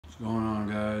Going on,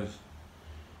 guys?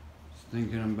 Just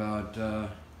thinking about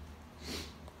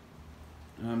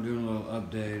I'm doing a little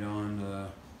update on the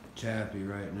Chappie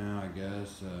right now, I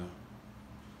guess.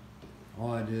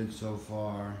 All I did so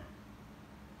far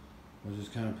was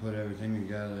just kind of put everything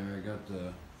together. I got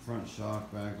the front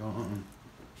shock back on,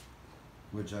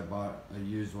 which I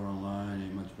used one online,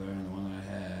 ain't much better than the one that I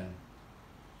had.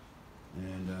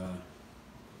 And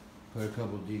put a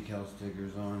couple decal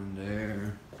stickers on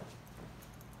there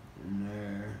and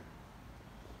there.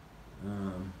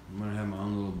 I'm gonna have my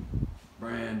own little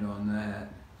brand on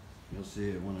that. You'll see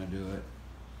it when I do it.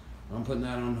 I'm putting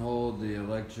that on hold. The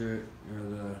electric,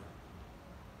 or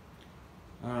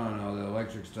I don't know, the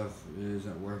electric stuff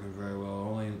isn't working very well. The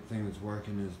only thing that's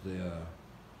working is the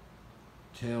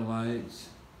tail lights,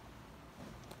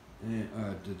 and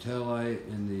the tail light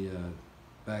and the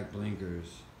back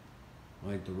blinkers.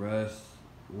 Like the rest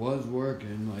was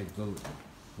working. Like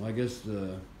I guess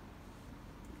the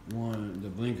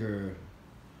blinker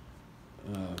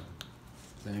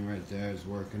thing right there is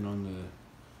working on the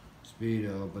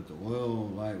speedo, but the oil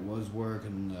light was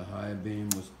working. The high beam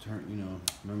was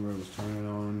remember it was turning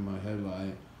on my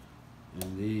headlight.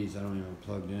 And these I don't even have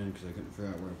plugged in because I couldn't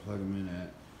figure out where to plug them in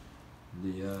at.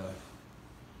 The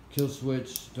kill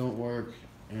switch don't work,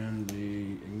 and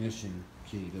the ignition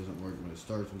key doesn't work, but it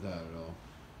starts without it all.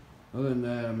 Other than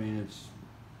that, I mean, it's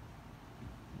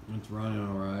running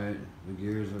alright. The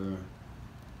gears are,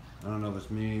 I don't know if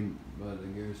it's me, but the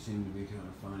gears seem to be kind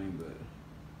of funny, but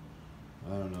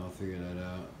I don't know, I'll figure that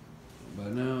out.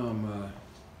 But now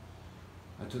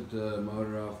I took the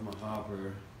motor off my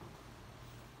hopper,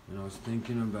 and I was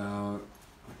thinking about,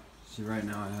 see, right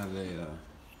now I have a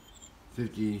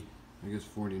 50, I guess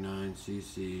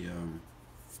 49cc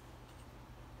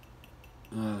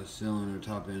cylinder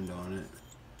top end on it.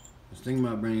 I was thinking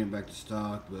about bringing it back to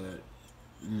stock, but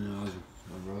I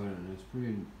rode it and it's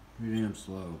pretty damn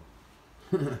slow.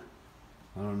 I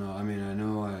don't know. I mean, I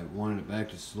know I wanted it back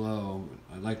to slow,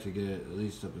 but I'd like to get it at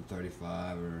least up to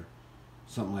 35 or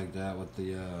something like that with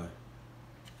the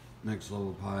next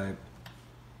level pipe.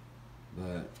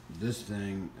 But this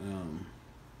thing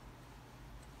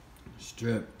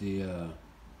stripped the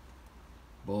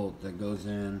bolt that goes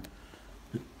in.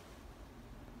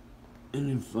 And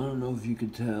if, I don't know if you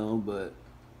could tell, but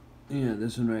yeah,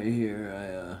 this one right here,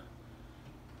 I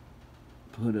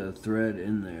put a thread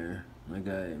in there. Like,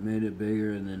 I made it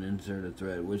bigger and then insert a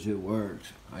thread, which it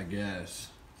worked, I guess.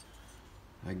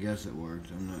 I guess it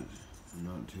worked. I'm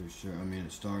not too sure. I mean,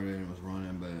 it started and was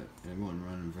running, but it wasn't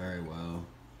running very well.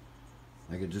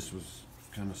 Like, it just was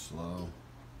kind of slow.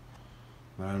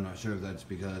 But I'm not sure if that's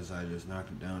because I just knocked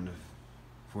it down to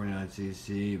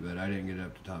 49cc, but I didn't get it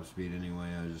up to top speed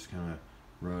anyway. I just kind of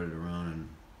rode it around and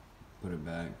put it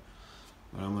back.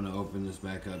 But I'm going to open this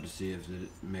back up to see if it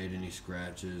made any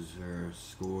scratches or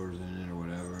scores in it or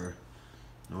whatever.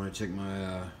 I want to check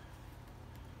my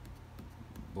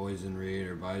Bison Reed,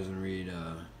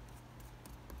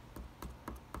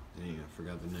 dang, I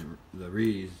forgot the name, the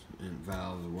reeds and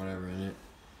valves or whatever in it.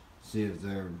 See if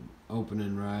they're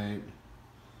opening right.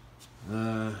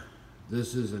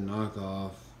 This is a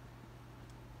knockoff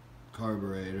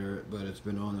carburetor, but it's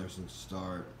been on there since the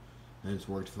start and it's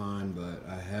worked fine. But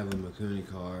I have a Makuni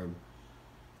carb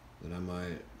that I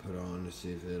might put on to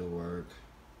see if it'll work.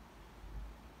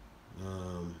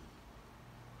 I'm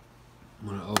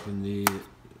gonna open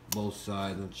both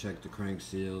sides and check the crank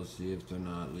seals, see if they're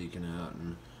not leaking out,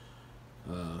 and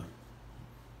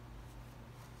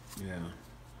yeah,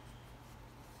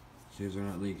 see if they're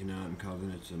not leaking out and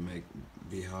causing it to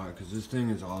be hot, because this thing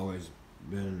has always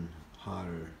been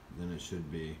hotter than it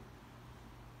should be.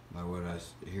 By what I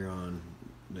hear on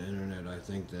the internet, I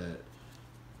think that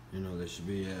there should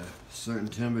be a certain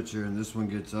temperature, and this one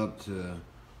gets up to,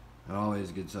 it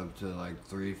always gets up to like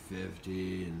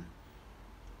 350 and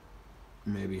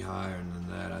maybe higher than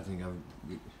that. I think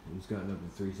it's gotten up to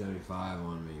 375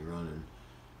 on me running,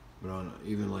 but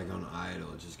even like on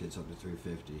idle, it just gets up to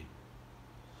 350.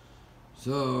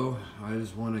 So I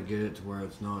just want to get it to where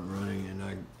it's not running, and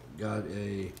I got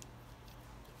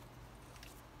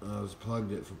I was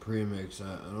plugged it for premix.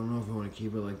 I don't know if I want to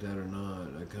keep it like that or not.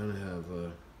 I kind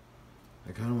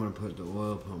of want to put the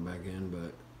oil pump back in,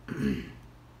 but I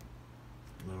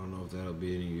don't know if that'll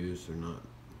be any use or not,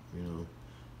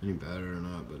 any better or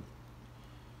not. But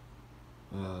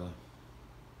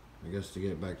I guess to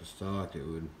get back to stock, it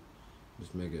would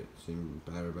just make it seem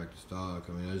better back to stock.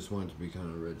 I mean, I just want it to be kind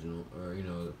of original, or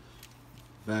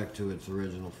back to its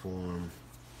original form.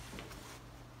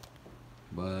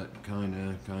 But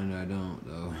kinda I don't,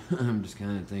 though. I'm just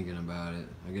kinda thinking about it.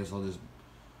 I guess I'll just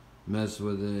mess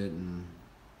with it and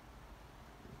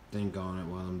think on it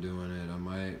while I'm doing it. I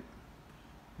might,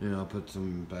 you know, put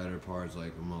some better parts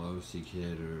like a Malossi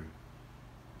kit or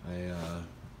a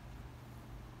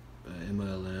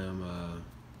MLM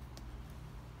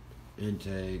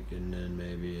intake, and then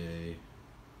maybe a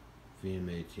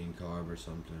VM18 carb or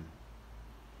something.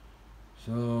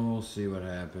 So we'll see what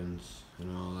happens,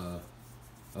 and I'll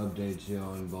update you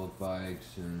on both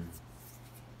bikes, and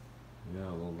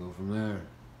yeah, we'll go from there.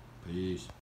 Peace.